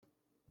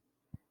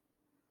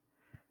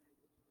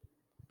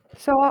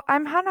So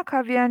I'm Hannah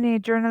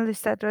Kaviani,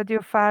 journalist at Radio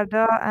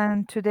Farda,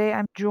 and today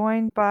I'm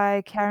joined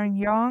by Karen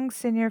Young,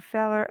 senior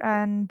fellow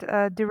and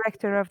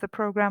director of the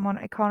program on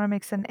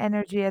economics and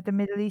energy at the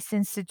Middle East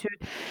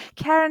Institute.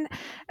 Karen,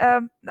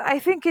 I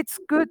think it's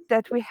good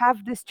that we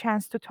have this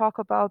chance to talk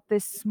about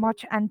this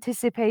much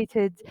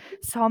anticipated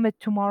summit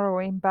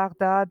tomorrow in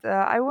Baghdad.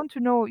 I want to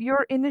know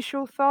your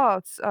initial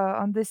thoughts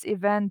on this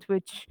event,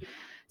 which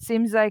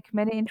seems like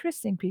many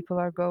interesting people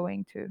are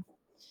going to.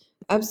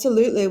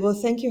 Absolutely. Well,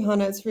 thank you,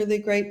 Hannah. It's really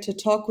great to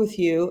talk with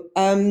you.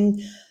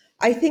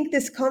 I think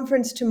this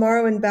conference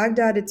tomorrow in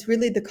Baghdad, it's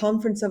really the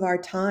conference of our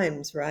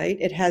times, right?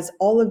 It has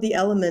all of the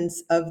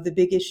elements of the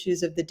big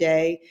issues of the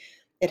day.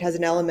 It has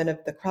an element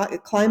of the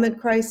climate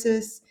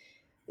crisis.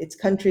 It's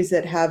countries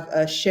that have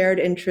a shared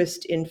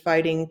interest in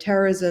fighting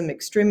terrorism,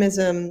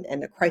 extremism,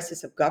 and a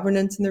crisis of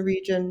governance in the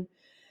region.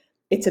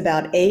 It's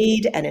about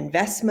aid and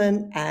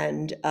investment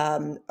and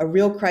a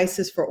real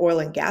crisis for oil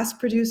and gas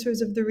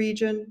producers of the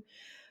region.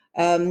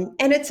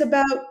 And it's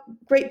about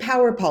great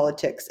power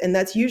politics. And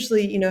that's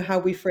usually, how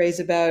we phrase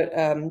about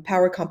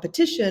power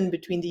competition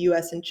between the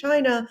US and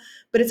China,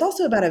 but it's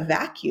also about a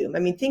vacuum. I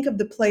mean, think of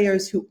the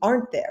players who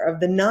aren't there. Of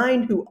the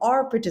 9 who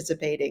are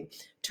participating,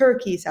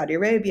 Turkey, Saudi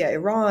Arabia,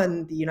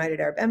 Iran, the United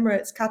Arab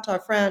Emirates,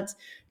 Qatar, France,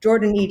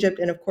 Jordan, Egypt,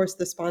 and of course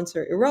the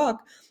sponsor, Iraq.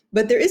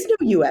 But there is no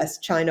US,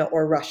 China,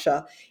 or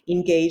Russia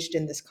engaged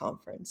in this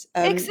conference.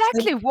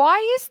 Exactly. Why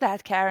is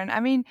that, Karen? I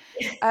mean,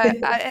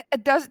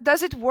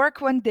 does it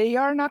work when they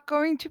are not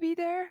going to be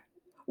there?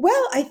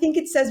 Well, I think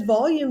it says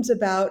volumes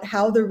about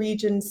how the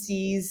region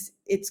sees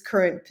its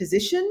current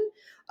position.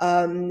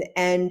 And,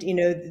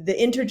 the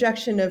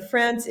interjection of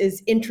France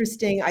is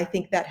interesting. I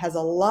think that has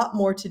a lot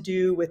more to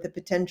do with the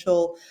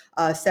potential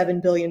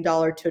 $7 billion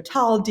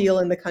Total deal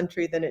in the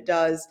country than it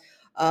does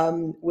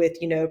with,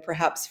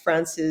 perhaps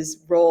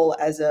France's role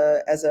as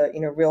a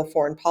real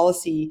foreign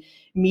policy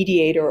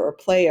mediator or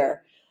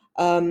player.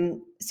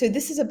 So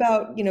this is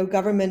about,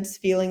 governments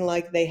feeling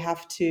like they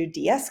have to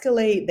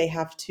de-escalate, they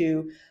have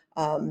to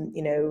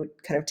kind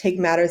of take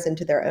matters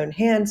into their own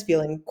hands,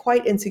 feeling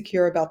quite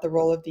insecure about the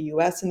role of the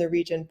US in the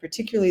region,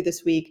 particularly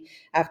this week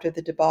after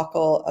the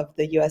debacle of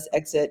the US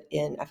exit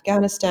in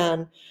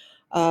Afghanistan.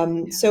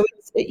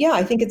 Yeah,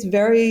 I think it's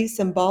very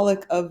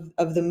symbolic of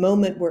the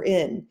moment we're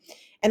in.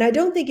 And I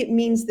don't think it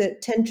means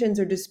that tensions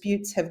or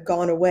disputes have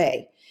gone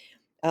away.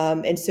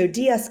 And so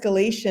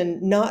de-escalation,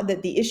 not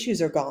that the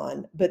issues are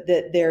gone, but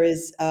that there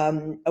is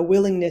a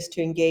willingness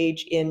to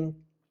engage in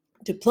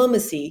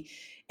diplomacy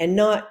and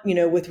not,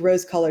 with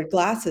rose-colored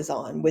glasses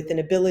on, with an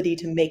ability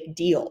to make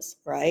deals,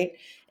 right?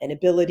 An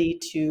ability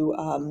to,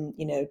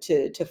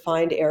 to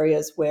find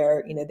areas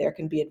where, there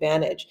can be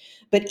advantage.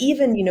 But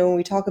even, when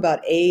we talk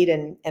about aid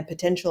and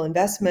potential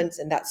investments,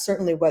 and that's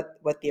certainly what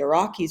the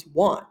Iraqis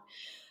want,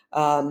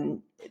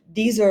 um,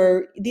 these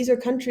are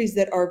countries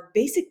that are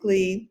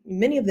basically,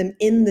 many of them,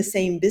 in the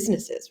same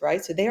businesses,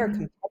 right? So they are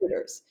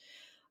competitors.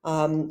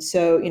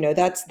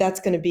 That's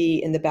going to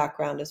be in the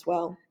background as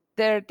well.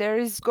 There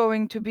is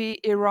going to be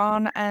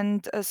Iran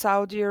and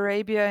Saudi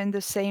Arabia in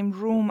the same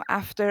room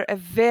after a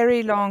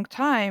very long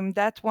time.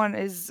 That one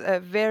is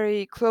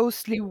very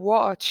closely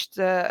watched.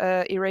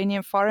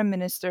 Iranian foreign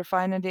minister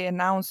finally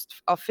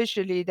announced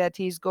officially that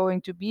he's going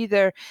to be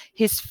there.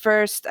 His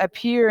first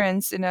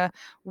appearance in a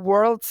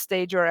world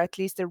stage, or at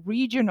least a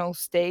regional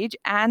stage,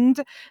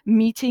 and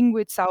meeting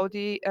with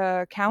Saudi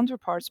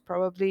counterparts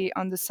probably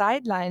on the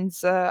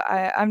sidelines.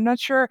 I'm not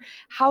sure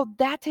how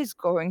that is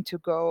going to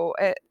go.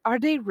 Are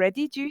they ready,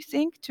 do you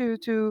think, to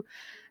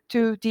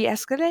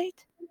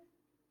de-escalate?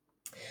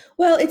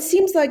 Well, it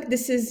seems like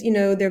this is,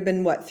 there have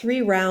been,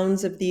 3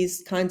 rounds of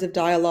these kinds of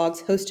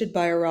dialogues hosted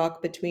by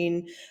Iraq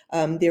between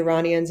the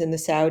Iranians and the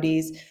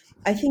Saudis.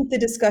 I think the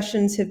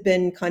discussions have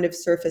been kind of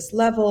surface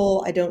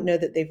level. I don't know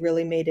that they've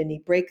really made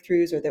any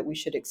breakthroughs or that we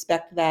should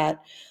expect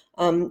that.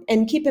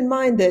 And keep in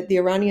mind that the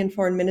Iranian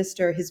foreign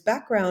minister, his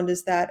background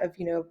is that of,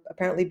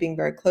 apparently being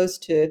very close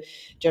to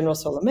General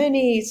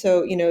Soleimani.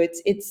 So,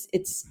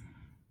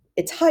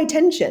 it's high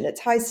tension,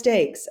 it's high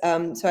stakes.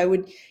 So I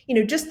would,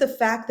 just the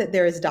fact that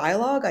there is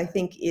dialogue, I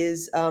think,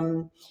 is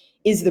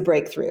the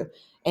breakthrough,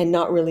 and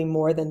not really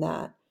more than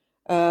that.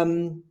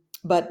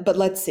 But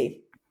let's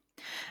see.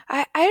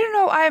 I don't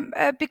know. I'm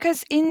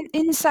because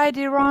inside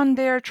Iran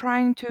they're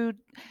trying to.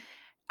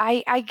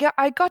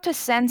 I got a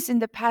sense in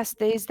the past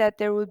days that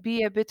there would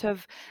be a bit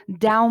of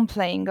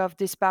downplaying of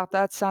this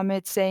Baghdad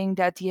summit, saying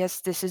that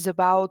yes, this is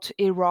about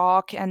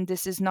Iraq and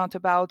this is not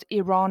about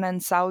Iran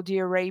and Saudi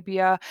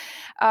Arabia.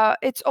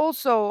 It's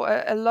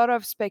also a lot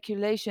of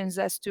speculations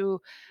as to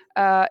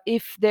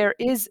if there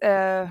is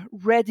a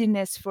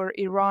readiness for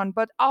Iran.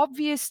 But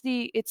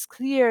obviously, it's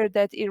clear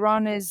that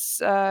Iran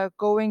is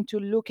going to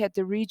look at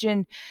the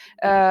region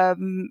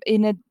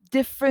in a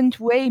different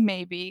way,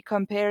 maybe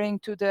comparing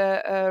to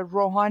the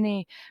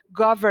Rouhani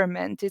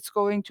government. It's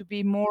going to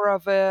be more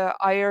of a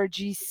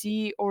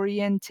IRGC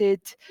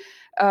oriented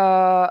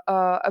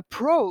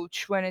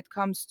approach when it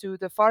comes to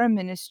the foreign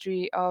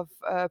ministry of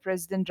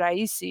President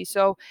Raisi.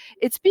 So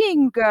it's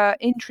being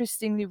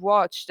interestingly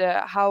watched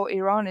how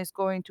Iran is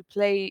going to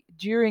play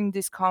during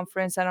this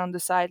conference and on the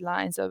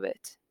sidelines of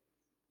it.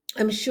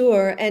 I'm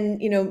sure.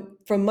 And,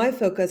 from my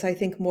focus, I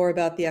think more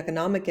about the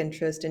economic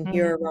interest. And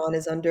here, Mhm. Iran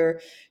is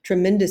under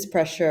tremendous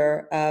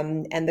pressure.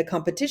 And the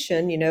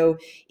competition,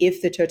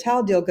 if the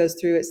Total deal goes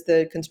through, it's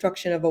the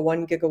construction of a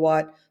 1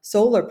 gigawatt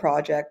solar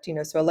project,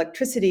 so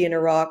electricity in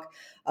Iraq,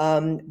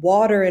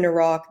 water in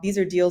Iraq. These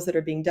are deals that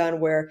are being done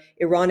where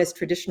Iran has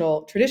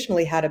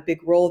traditionally had a big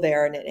role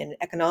there and an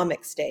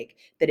economic stake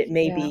that it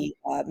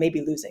Yeah. may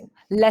be losing.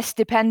 Less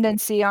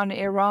dependency on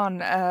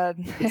Iran.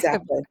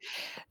 Exactly.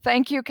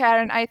 Thank you,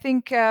 Karen. I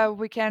think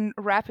we can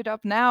wrap it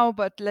up now,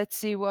 but let's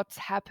see what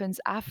happens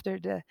after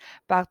the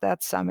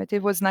Baghdad summit.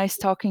 It was nice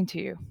talking to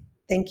you.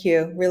 Thank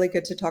you. Really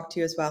good to talk to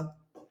you as well.